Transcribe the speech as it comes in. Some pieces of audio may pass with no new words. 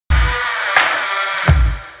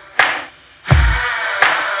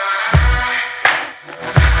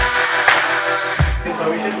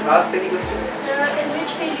ask any question? In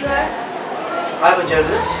which field you are? I'm a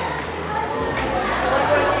journalist.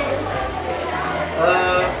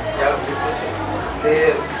 Yeah, good question.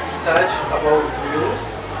 They search about news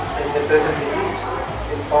and they present the news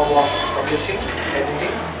in form of publishing,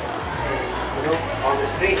 editing, and, on the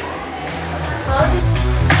screen. How did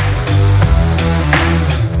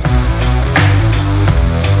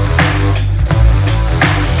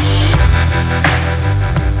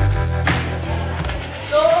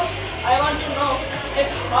I want to know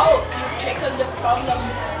how you tackle the problems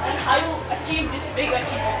and how you achieve this big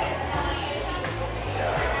achievement.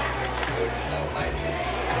 Yeah, it's a good idea.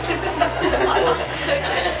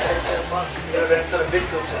 That's a big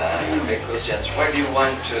question. It's a big question. What do you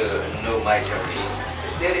want to know, my dear please?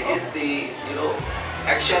 There is the,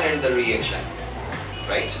 action and the reaction,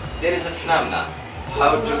 right? There is a phenomena,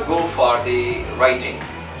 how to go for the writing,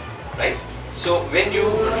 right? So when you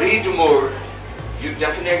read more, you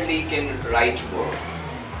definitely can write more.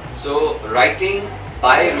 So writing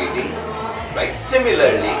by reading, right?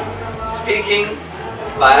 Similarly, speaking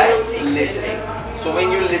by listening. So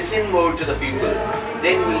when you listen more to the people,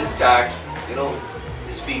 then you will start,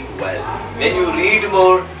 speak well. When you read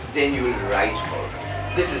more, then you will write more.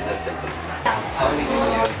 This is a simple plan. How many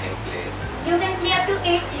players can play? you can play up to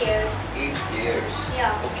 8 players? 8 players.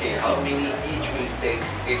 Yeah. Okay, how many each will play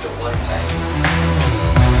it at one time?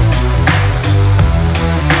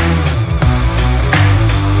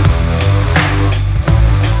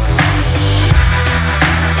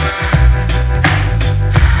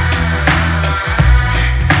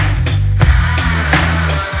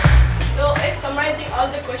 All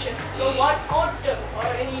the questions. So what quote or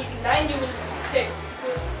any line you will say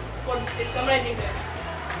for summarizing that?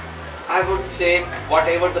 I would say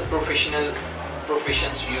whatever the professions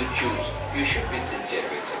you choose, you should be sincere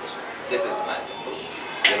with it. This is my simple,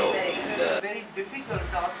 It's a very difficult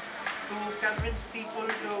task to convince people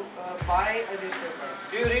to buy a newspaper.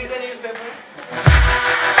 Do you read the newspaper?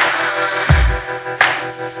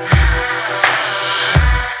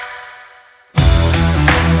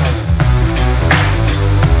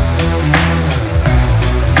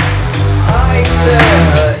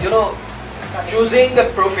 Choosing the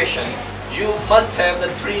profession, you must have the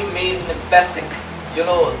 3 main basic,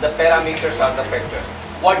 the parameters are the factors.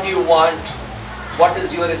 What do you want? What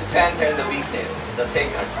is your strength and the weakness? The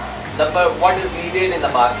second. Number, what is needed in the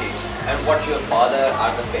market and what your father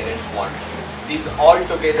or the parents want. These all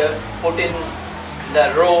together put in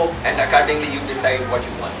the row and accordingly you decide what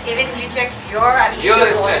you want. Even you check your aptitude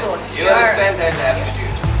Your strength, also. your strength and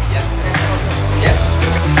aptitude. Yes. Yes.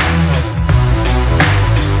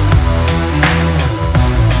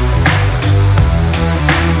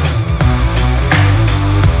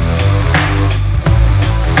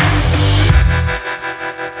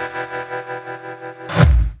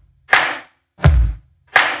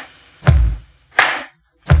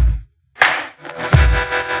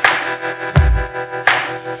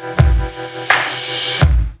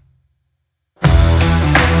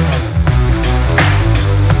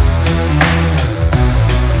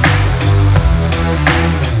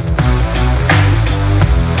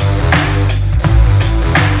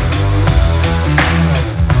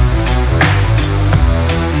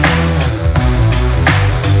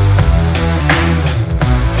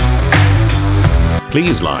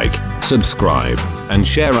 Please like, subscribe, and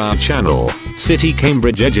share our channel, City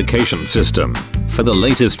Cambridge Education System, for the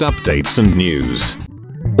latest updates and news.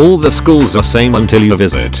 All the schools are same until you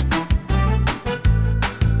visit.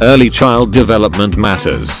 Early child development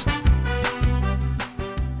matters.